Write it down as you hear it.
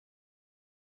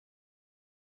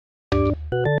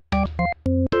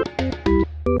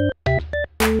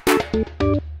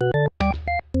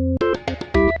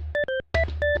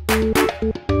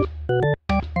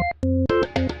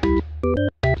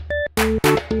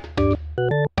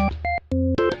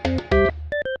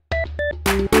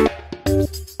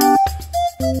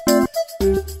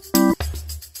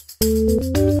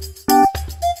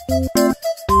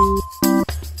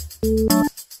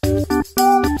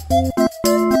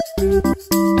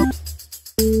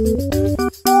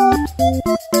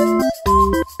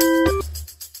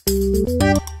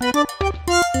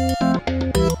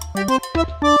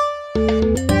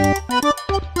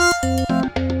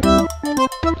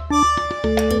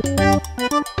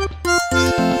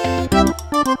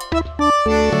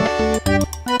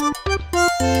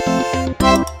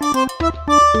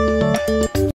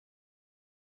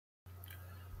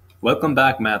Welcome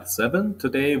back, Math 7.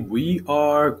 Today we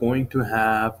are going to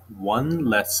have one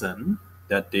lesson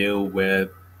that deal with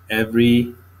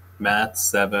every Math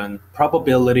 7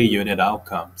 probability unit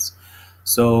outcomes.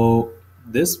 So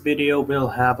this video will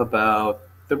have about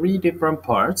 3 different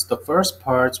parts. The first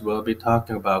part will be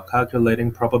talking about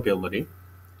calculating probability.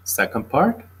 Second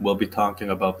part, we'll be talking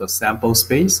about the sample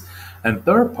space. And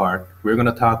third part, we're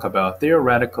going to talk about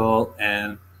theoretical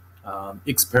and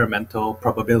experimental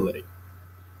probability.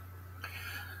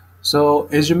 So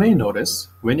as you may notice,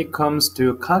 when it comes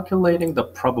to calculating the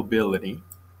probability,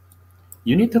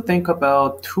 you need to think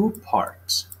about 2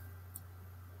 parts.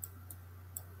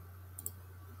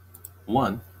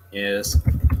 One is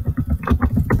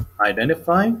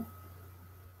identifying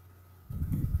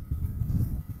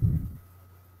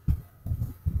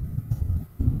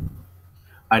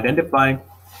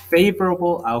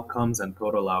favorable outcomes and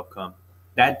total outcome.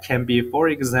 That can be, for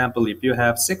example, if you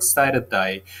have 6-sided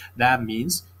die, that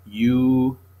means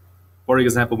for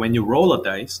example, when you roll a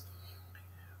dice,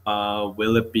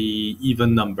 will it be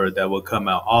even number that will come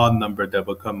out, odd number that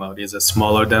will come out, is it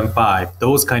smaller than 5?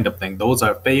 Those kind of things. Those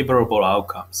are favorable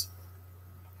outcomes.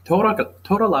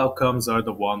 Total outcomes are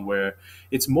the one where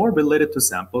it's more related to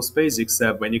sample space,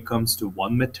 except when it comes to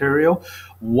one material,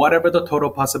 whatever the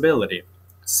total possibility.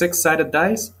 6-sided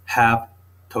dice have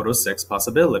total 6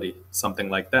 possibility, something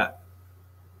like that.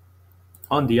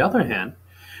 On the other hand,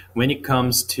 when it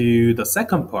comes to the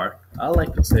second part, I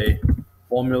like to say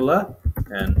formula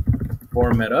and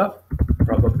format of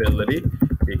probability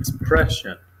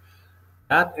expression.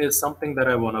 That is something that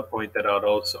I want to point that out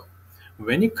also.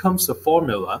 When it comes to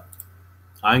formula,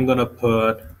 I'm going to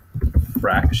put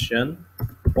fraction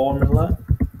formula,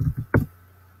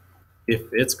 if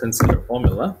it's considered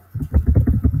formula.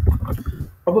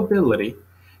 Probability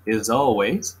is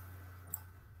always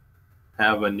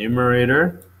have a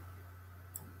numerator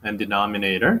and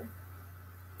denominator.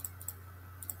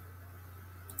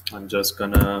 I'm just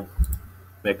gonna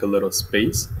make a little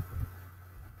space.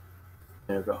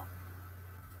 There you go.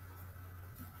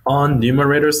 On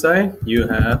numerator side, you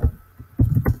have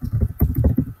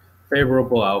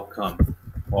favorable outcome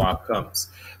or outcomes.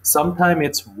 Sometimes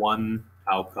it's one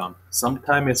outcome.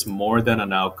 Sometimes it's more than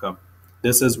an outcome.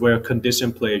 This is where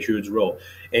condition play a huge role.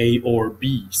 A or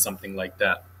B, something like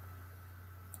that.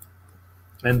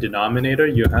 And denominator,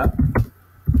 you have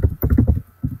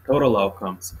total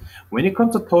outcomes. When it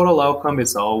comes to total outcome,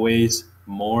 it's always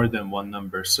more than one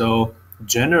number. So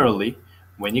generally,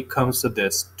 when it comes to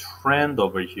this trend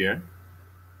over here,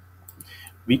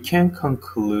 we can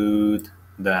conclude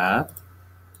that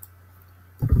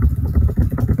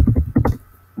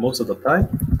most of the time,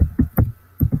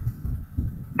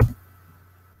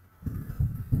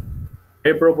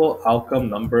 favorable outcome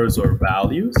numbers or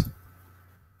values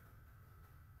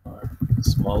are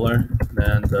smaller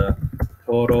than the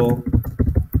total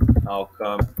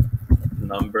outcome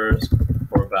numbers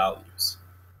or values.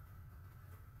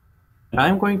 And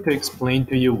I'm going to explain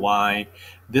to you why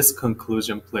this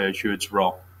conclusion plays a huge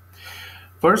role.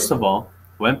 First of all,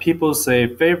 when people say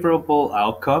favorable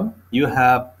outcome, you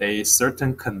have a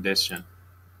certain condition.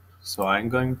 So I'm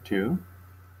going to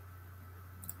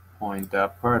point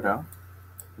that part out.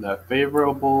 The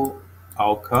favorable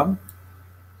outcome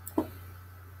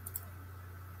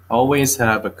always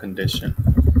have a condition.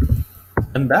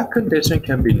 And that condition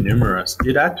can be numerous.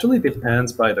 It actually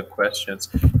depends by the questions.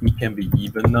 It can be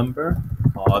even number,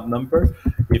 odd number.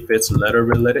 If it's letter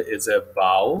related, is it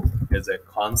vowel? Is it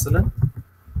consonant?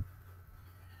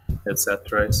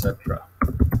 Etc., etc.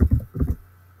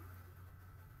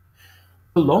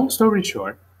 So long story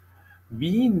short,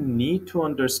 we need to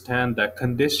understand that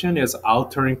condition is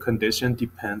altering condition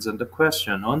depends on the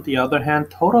question. On the other hand,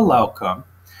 total outcome,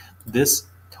 this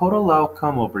total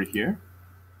outcome over here,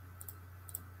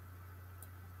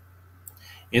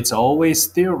 it's always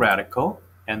theoretical,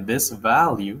 and this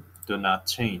value do not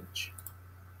change.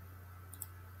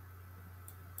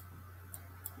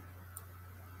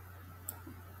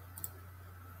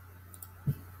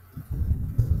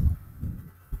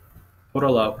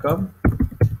 Total outcome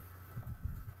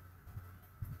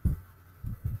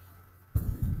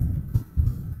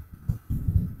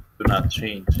do not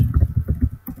change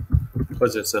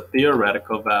because it's a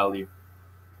theoretical value.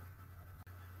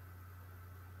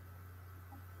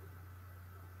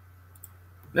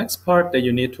 Next part that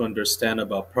you need to understand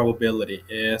about probability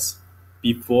is,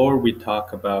 before we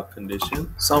talk about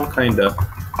condition, some kind of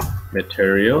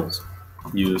materials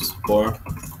used for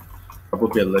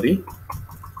probability.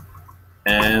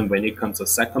 And when it comes to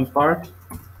second part,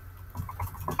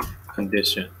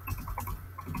 condition.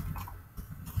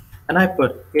 And I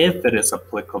put if it is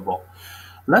applicable.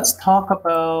 Let's talk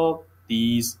about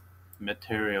these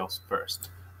materials first.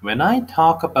 When I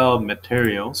talk about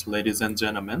materials, ladies and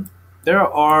gentlemen, there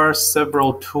are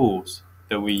several tools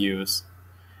that we use.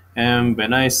 And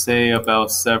when I say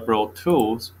about several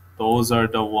tools, those are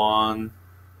the one,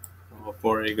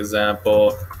 for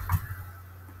example,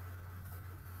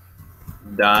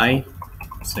 die,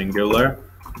 singular,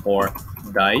 or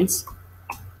dice,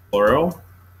 plural.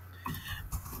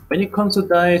 When it comes to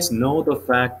dice, know the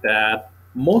fact that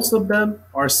most of them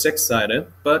are six-sided,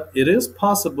 but it is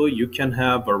possible you can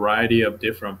have a variety of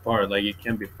different parts. Like it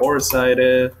can be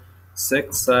four-sided,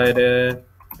 six-sided,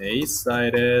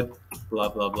 eight-sided, blah,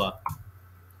 blah, blah.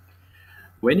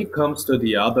 When it comes to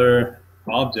the other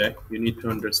object, you need to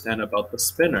understand about the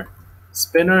spinner.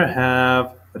 Spinner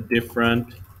have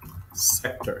different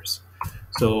sectors.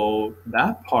 So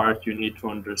that part you need to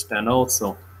understand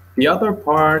also. The other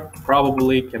part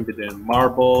probably can be the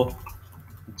marble,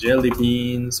 jelly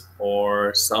beans,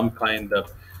 or some kind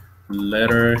of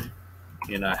letter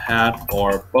in a hat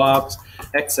or box,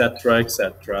 etc.,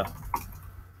 etc.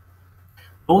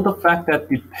 Know the fact that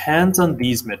depends on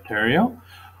these material.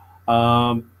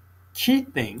 Key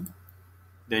thing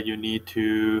that you need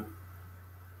to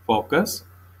focus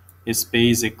is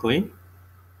basically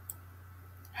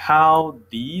how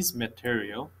these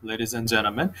material, ladies and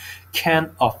gentlemen,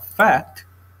 can affect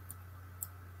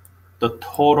the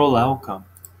total outcome,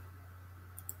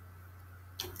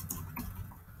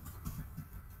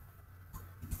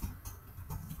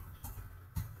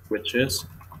 which is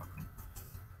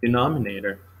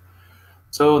denominator.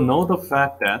 So know the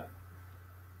fact that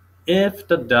if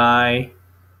the die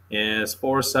is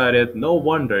four-sided, no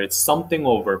wonder it's something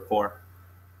over 4.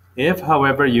 If,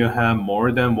 however, you have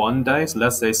more than one dice,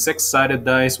 let's say six-sided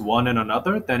dice, one in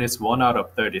another, then it's 1 out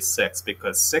of 36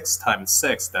 because 6 times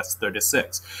 6, that's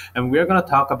 36. And we're going to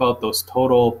talk about those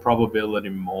total probability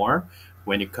more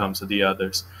when it comes to the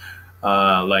others.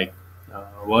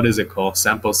 What is it called?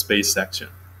 Sample space section.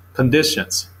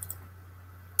 Conditions.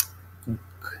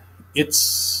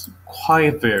 It's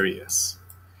quite various.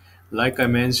 Like I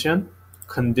mentioned,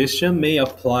 condition may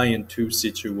apply in two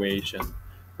situations.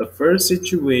 The first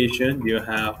situation, you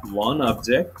have one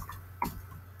object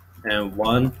and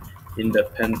one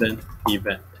independent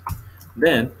event.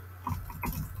 Then,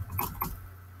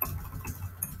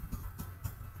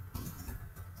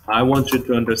 I want you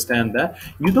to understand that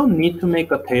you don't need to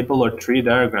make a table or tree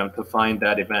diagram to find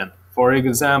that event. For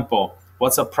example,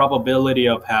 what's the probability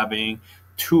of having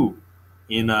 2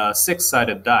 in a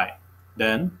six-sided die?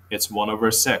 Then it's 1 over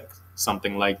 6,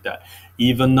 something like that.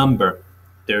 Even number,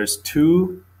 there's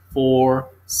 2, 4,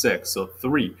 6, so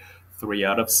 3. 3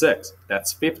 out of 6,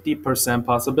 that's 50%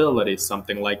 possibility,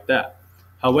 something like that.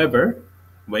 However,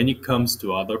 when it comes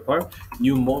to other part,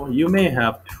 you may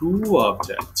have 2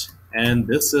 objects, and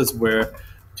this is where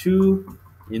 2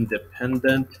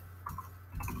 independent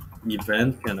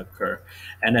events can occur.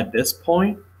 And at this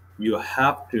point, you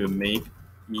have to make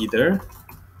either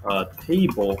a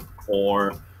table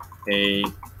or a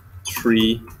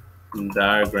tree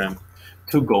diagram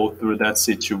to go through that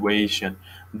situation.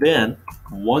 Then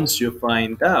once you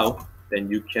find out, then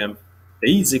you can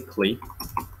basically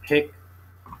pick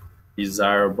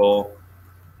desirable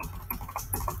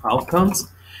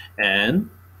outcomes and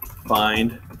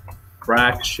find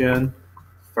fraction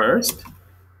first,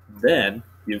 then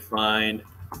you find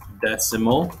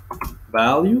decimal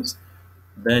values,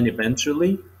 then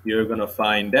eventually you're going to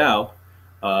find out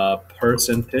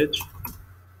percentage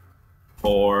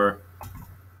or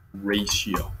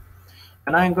ratio.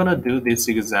 And I'm going to do this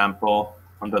example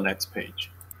on the next page.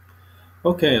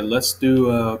 Okay, let's do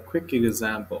a quick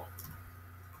example.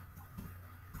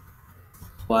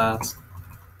 Class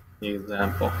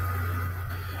example.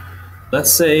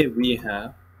 Let's say we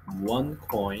have one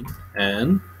coin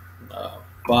and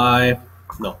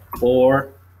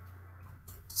 4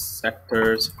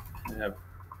 sectors have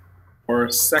 4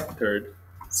 sectored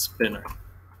spinner.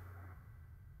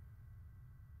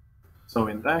 So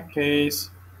in that case,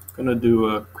 I'm gonna do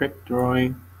a quick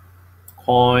drawing.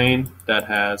 Coin that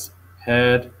has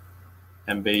head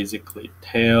and basically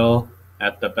tail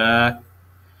at the back.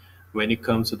 When it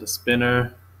comes to the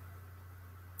spinner,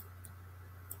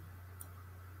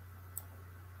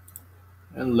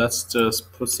 and let's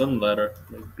just put some letter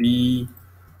like B,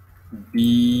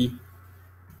 B,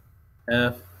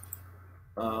 F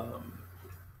um,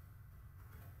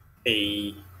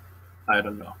 A, I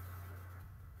don't know,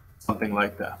 something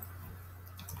like that.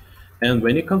 And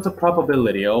when it comes to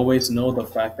probability, always know the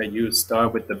fact that you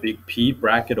start with the big P,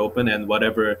 bracket open, and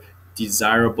whatever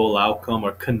desirable outcome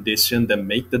or condition that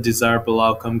make the desirable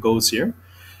outcome goes here.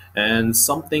 And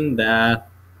something that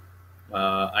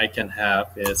I can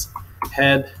have is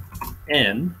head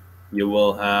N, you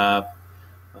will have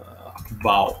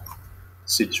vowel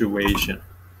situation.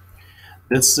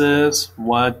 This is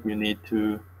what you need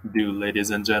to do, ladies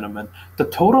and gentlemen. The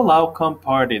total outcome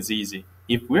part is easy.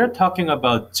 If we're talking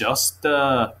about just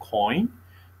the coin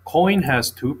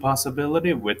has two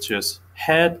possibilities, which is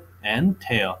head and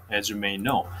tail, as you may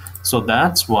know. So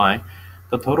that's why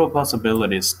the total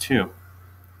possibility is 2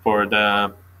 for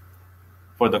the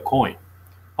coin.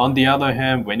 On the other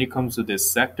hand, when it comes to this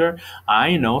sector,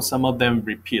 I know some of them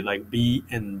repeat like B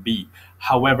and B.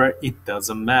 However, it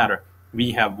doesn't matter.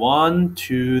 We have 1,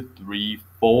 2, 3,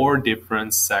 4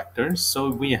 different sectors, so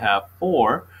we have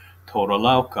 4 total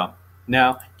outcome.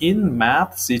 Now, in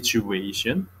math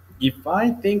situation, if I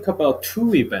think about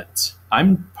 2 events,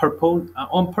 on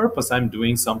purpose I'm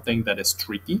doing something that is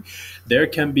tricky. There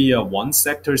can be a one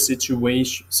sector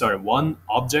situation, one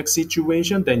object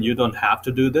situation, then you don't have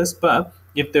to do this. But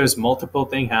if there's multiple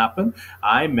things happen,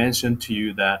 I mentioned to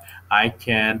you that I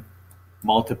can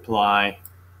multiply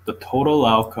the total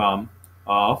outcome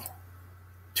of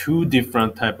 2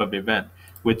 different type of event,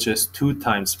 which is 2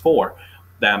 times 4.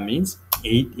 That means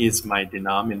 8 is my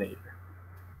denominator.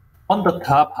 On the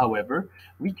top, however,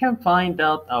 we can find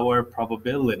out our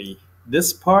probability.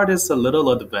 This part is a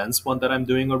little advanced one that I'm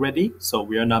doing already, so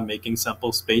we are not making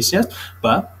sample space yet,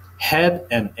 but head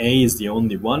and A is the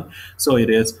only one, so it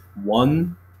is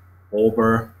 1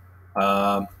 over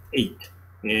 8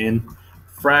 in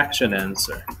fraction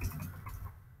answer.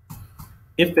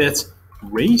 If it's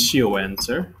ratio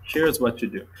answer, here's what you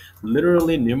do.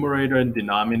 Literally numerator and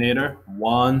denominator,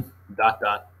 1 dot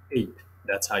dot 8.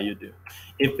 That's how you do.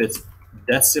 If it's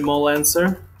decimal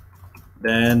answer,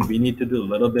 then we need to do a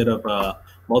little bit of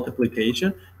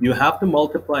multiplication. You have to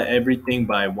multiply everything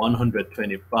by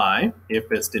 125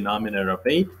 if it's denominator of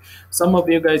 8. Some of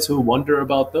you guys who wonder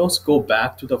about those, go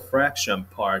back to the fraction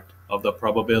part of the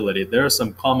probability. There are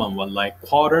some common ones like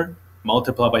quarter,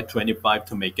 multiply by 25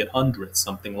 to make it 100,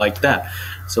 something like that.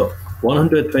 So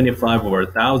 125 over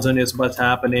 1,000 is what's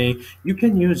happening. You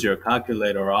can use your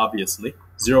calculator, obviously.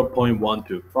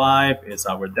 0.125 is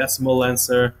our decimal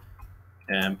answer,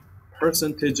 and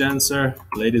percentage answer,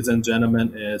 ladies and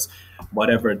gentlemen, is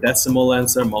whatever decimal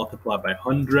answer multiplied by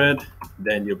 100,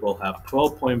 then you will have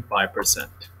 12.5%,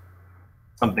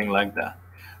 something like that.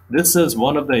 This is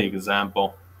one of the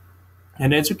example.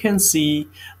 And as you can see,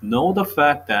 know the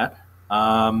fact that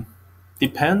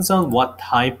depends on what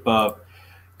type of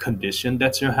condition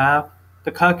that you have,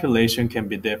 the calculation can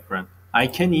be different. I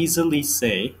can easily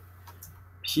say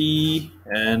P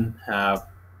and have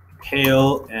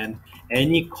tail and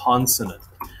any consonant.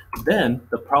 Then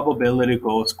the probability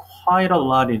goes quite a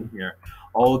lot in here.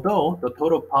 Although the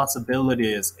total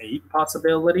possibility is 8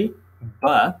 possibility,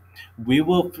 but we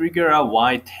will figure out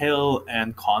why tail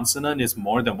and consonant is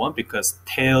more than 1 because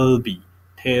tail B,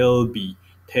 tail B,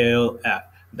 tail F.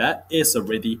 That is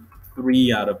already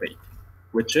 3 out of 8,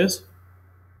 which is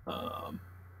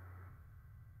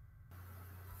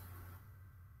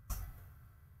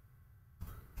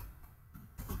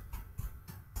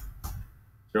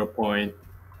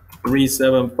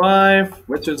 0.375,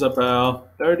 which is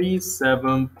about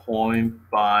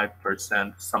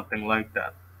 37.5%, something like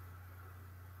that.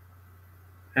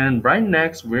 And right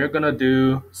next, we're going to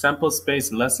do sample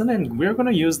space lesson, and we're going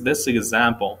to use this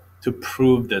example to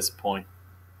prove this point.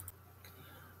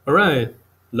 All right,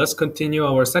 let's continue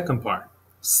our second part.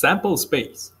 Sample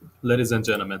space, ladies and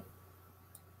gentlemen.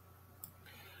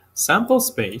 Sample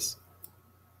space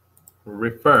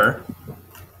refer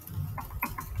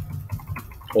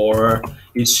or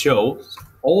it shows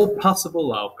all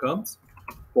possible outcomes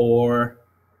for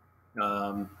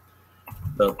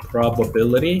the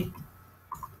probability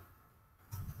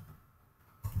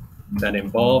that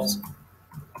involves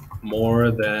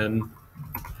more than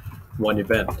one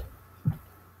event.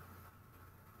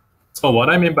 So what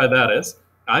I mean by that is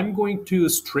I'm going to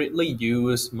strictly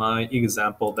use my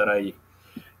example that I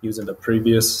used in the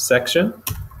previous section,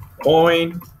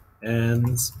 coin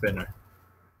and spinner.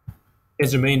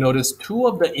 As you may notice, 2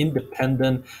 of the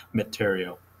independent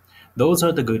material. Those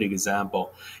are the good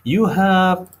example. You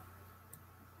have,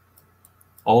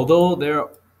 although there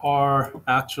are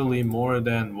actually more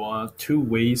than 2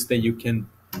 ways that you can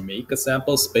make a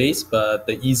sample space, but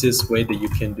the easiest way that you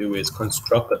can do is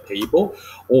construct a table,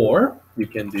 or you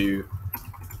can do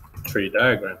tree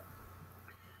diagram.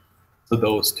 So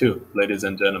those two, ladies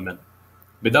and gentlemen.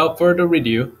 Without further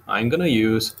ado, I'm gonna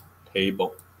use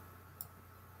table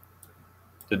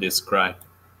to describe.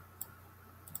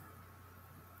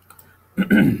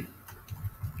 I'm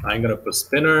gonna put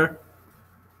spinner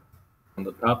on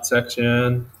the top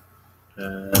section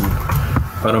and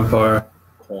bottom part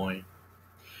coin.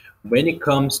 When it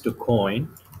comes to coin,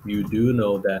 you do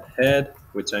know that head,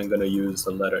 which I'm gonna use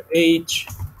the letter H,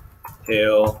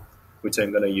 tail, which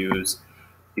I'm gonna use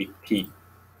the T.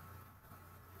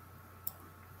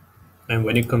 And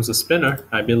when it comes to spinner,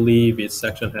 I believe each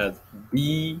section has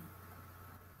B,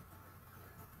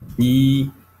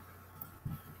 D,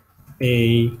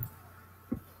 A,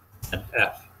 and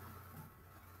F.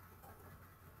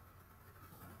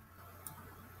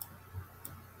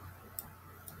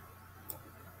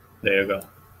 There you go.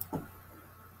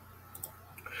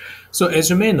 So as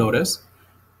you may notice,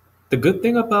 the good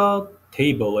thing about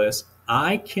table is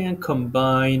I can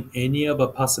combine any of a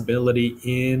possibility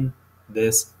in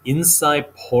this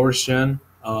inside portion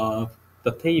of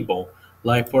the table.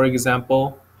 Like for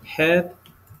example, head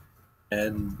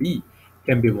and B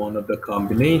can be one of the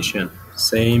combination.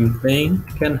 Same thing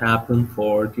can happen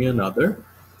for the another.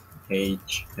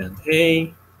 H and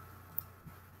A,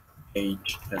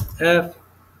 H and F,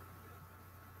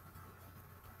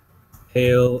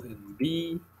 tail and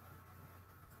B,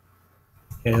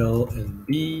 tail and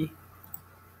B,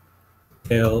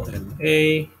 tail and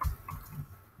A,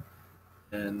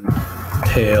 and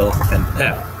tail and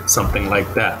F, something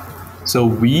like that. So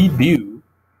we do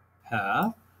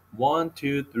have 1,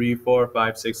 2, 3, 4,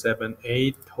 5, 6, 7,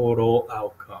 8 total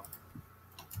outcome.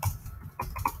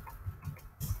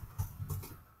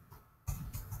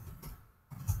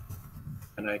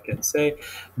 And I can say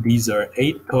these are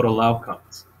 8 total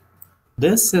outcomes.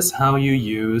 This is how you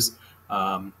use,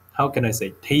 how can I say,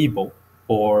 table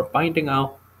for finding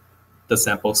out the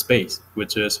sample space,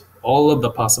 which is all of the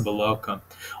possible outcome.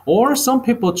 Or some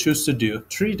people choose to do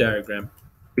tree diagram,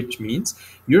 which means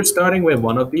you're starting with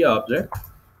one of the object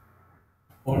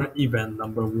or event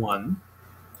number 1.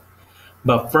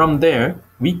 But from there,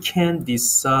 we can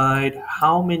decide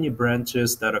how many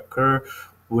branches that occur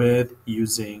with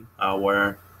using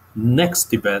our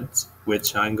next event,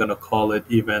 which I'm going to call it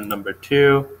event number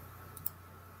 2.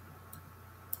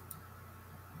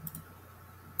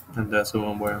 And that's the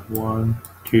one where 1,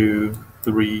 2,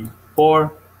 3,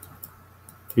 4,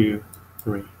 2,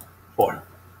 3, 4.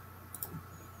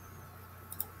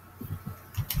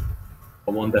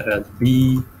 The one that has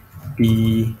B,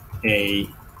 B, A,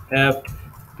 F,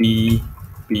 B,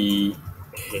 B,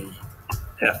 A,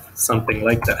 F, something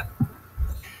like that.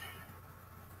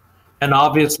 And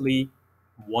obviously,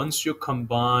 once you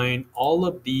combine all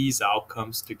of these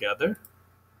outcomes together,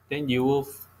 then you will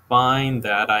find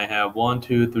that I have 1,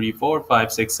 2, 3, 4,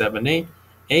 5, 6, 7, 8,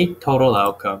 8 total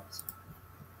outcomes.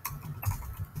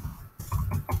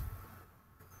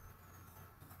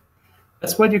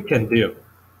 That's what you can do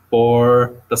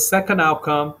for the second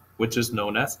outcome, which is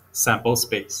known as sample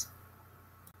space.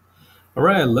 All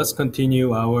right, let's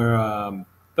continue our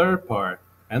third part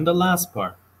and the last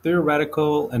part,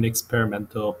 theoretical and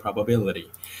experimental probability.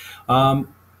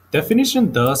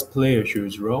 Definition does play a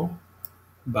huge role,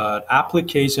 but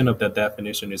application of that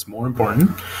definition is more important.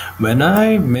 When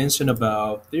I mention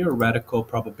about theoretical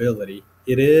probability,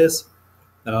 it is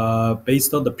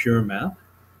based on the pure math,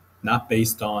 not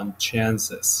based on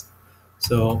chances.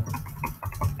 So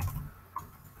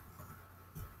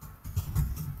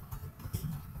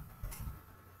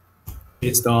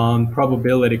based on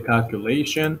probability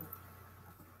calculation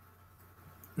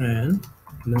and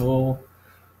no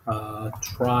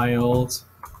trials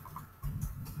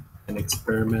and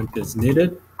experiment is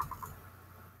needed.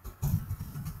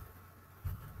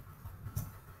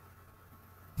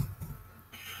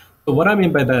 So what I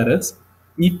mean by that is,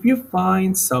 if you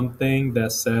find something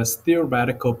that says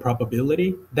theoretical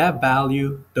probability, that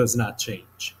value does not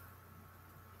change.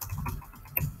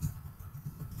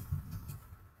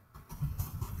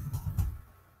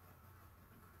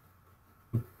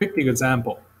 Quick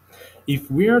example.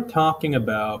 If we are talking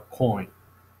about coin,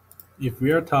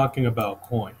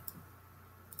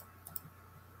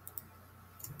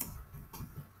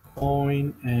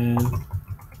 coin and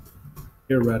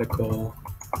theoretical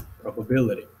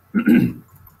probability.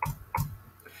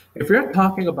 If you're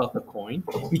talking about the coin,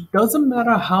 it doesn't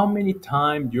matter how many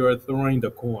times you're throwing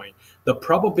the coin. The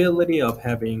probability of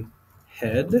having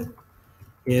head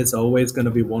is always going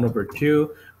to be 1/2,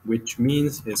 which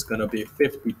means it's going to be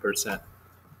 50%.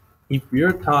 If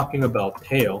you're talking about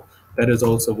tail, that is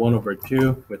also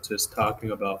 1/2, which is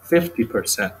talking about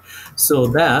 50%. So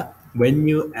that When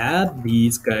you add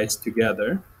these guys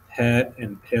together, head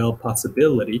and tail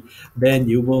possibility, then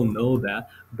you will know that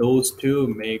those two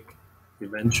make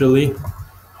eventually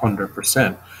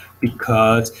 100%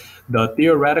 because the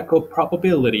theoretical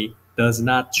probability does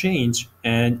not change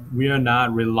and we are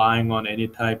not relying on any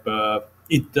type of,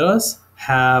 it does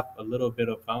have a little bit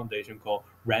of foundation called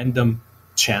random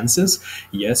chances.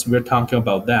 Yes, we're talking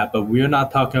about that, but we're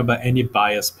not talking about any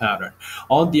bias pattern.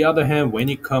 On the other hand, when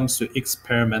it comes to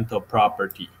experimental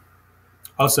property,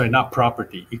 oh sorry, not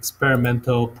property,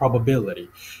 experimental probability,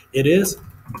 it is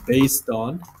based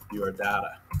on your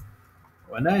data.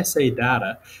 When I say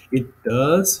data, it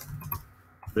does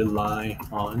rely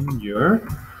on your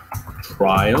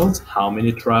trials, how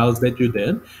many trials that you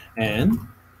did, and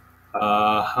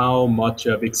how much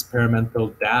of experimental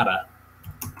data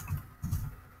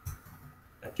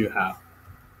that you have.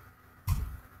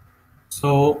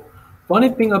 So, funny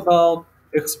thing about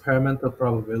experimental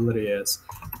probability is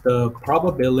the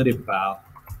probability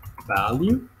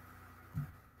value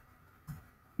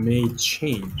may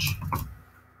change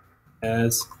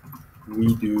as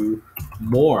we do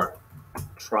more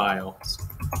trials.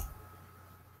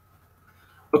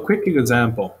 A quick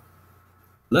example.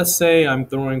 Let's say I'm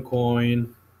throwing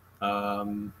coin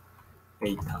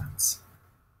 8 times,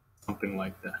 something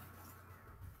like that.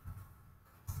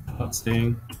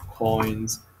 Tossing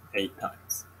coins 8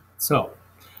 times. So,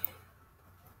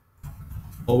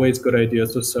 always good idea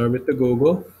to start with the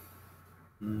Google.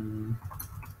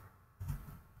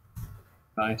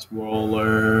 Dice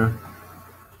roller.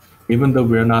 Even though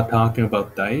we're not talking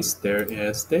about dice, there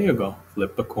you go.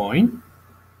 Flip a coin.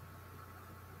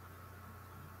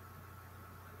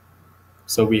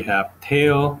 So we have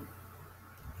tail.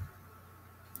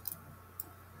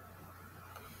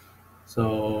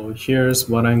 So here's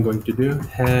what I'm going to do.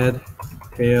 Head,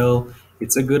 tail.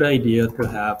 It's a good idea to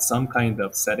have some kind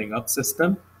of setting up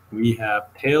system. We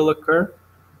have tail occur.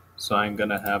 So I'm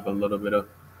gonna have a little bit of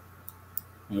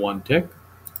 1 tick.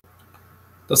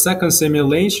 The second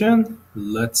simulation,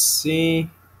 let's see.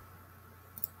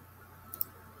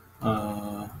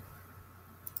 Well,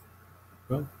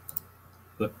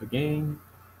 flip again.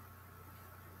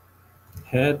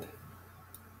 Head.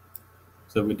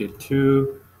 So we did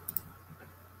 2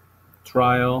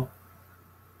 trial,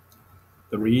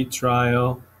 3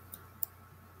 trial.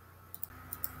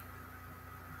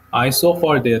 I so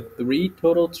far did 3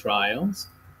 total trials,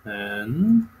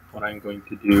 and what I'm going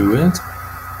to do is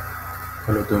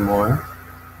I'm gonna do more.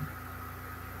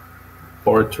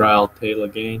 4th trial, tail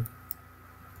again.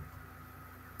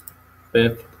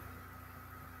 5th.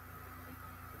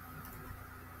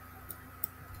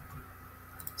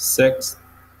 6th.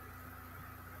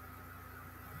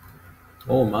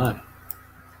 Oh my.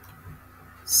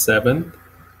 7th.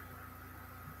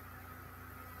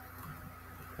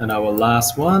 And our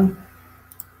last one,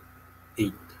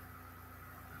 8th.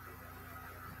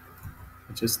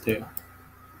 Which is tail.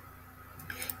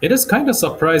 It is kind of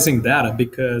surprising data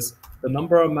because the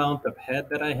number amount of head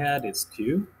that I had is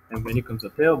 2, and when it comes to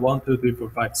tail, 1, 2, 3, 4,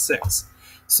 5, 6.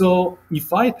 So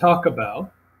if I talk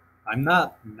about, I'm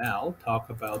not now talk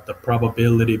about the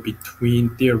probability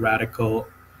between theoretical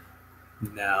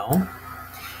now.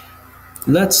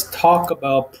 Let's talk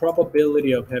about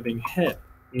probability of having head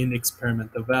in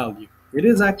experimental value. It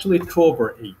is actually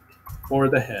 2/8 for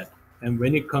the head, and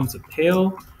when it comes to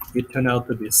tail, it turned out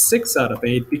to be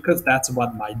 6/8 because that's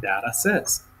what my data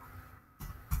says.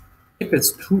 If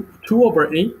it's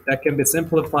 2/8, that can be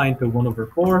simplified to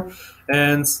 1/4,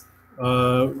 and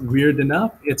weird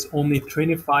enough, it's only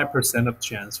 25% of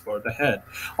chance for the head.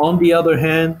 On the other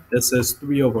hand, this is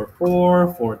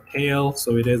 3/4 for tail,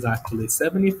 so it is actually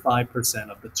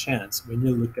 75% of the chance when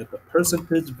you look at the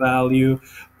percentage value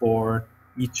for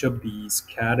each of these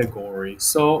categories.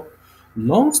 So,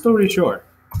 long story short,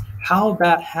 how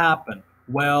that happened?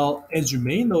 Well, as you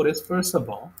may notice, first of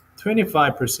all,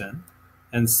 25%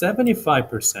 and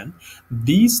 75%,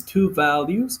 these two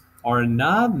values are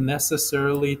not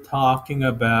necessarily talking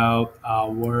about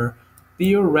our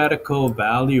theoretical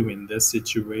value in this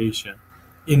situation.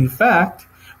 In fact,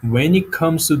 when it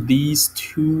comes to these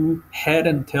two head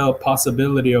and tail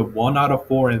possibility of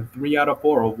 1/4 and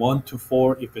 3/4, or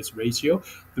 1/4 if it's ratio,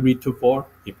 3/4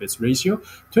 if it's ratio,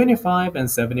 25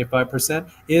 and 75%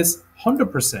 is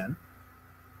 100%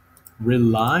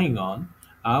 relying on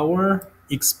our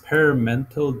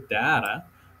experimental data,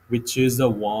 which is the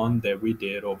one that we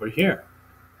did over here.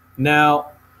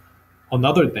 Now,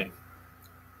 another thing,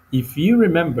 if you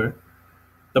remember,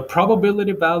 the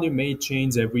probability value may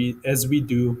change as we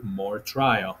do more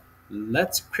trial.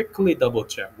 Let's quickly double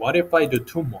check. What if I do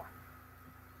 2 more?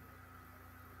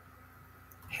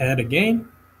 Head again,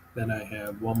 Then I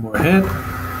have one more head.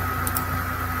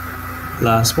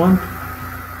 Last one.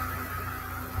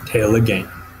 Tail again.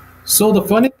 So the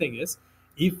funny thing is,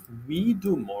 if we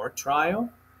do more trial,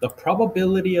 the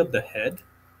probability of the head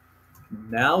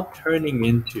now turning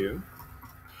into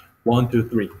 1, 2,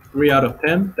 3. 3 out of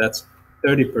 10, that's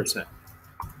 30%.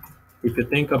 If you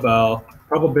think about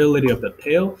probability of the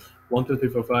tail, 1, 2, 3,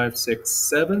 4, 5, 6,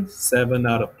 7, 7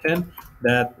 out of 10,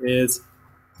 that is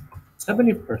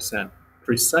 70%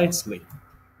 precisely.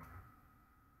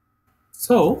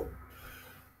 So,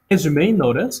 as you may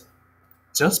notice,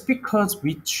 just because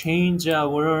we change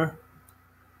our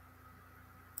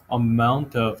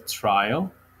amount of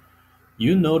trial,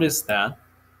 you notice that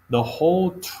the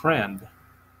whole trend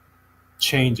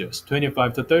changes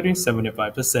 25 to 30,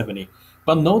 75 to 70.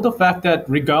 But know the fact that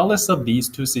regardless of these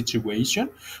two situations,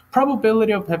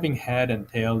 probability of having head and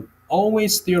tail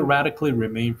always theoretically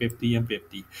remain 50 and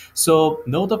 50. So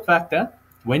know the fact that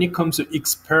when it comes to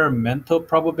experimental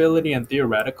probability and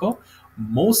theoretical,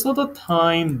 most of the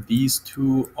time these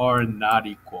two are not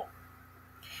equal.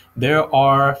 There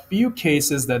are few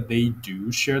cases that they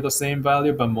do share the same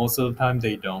value, but most of the time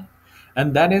they don't.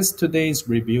 And that is today's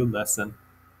review lesson.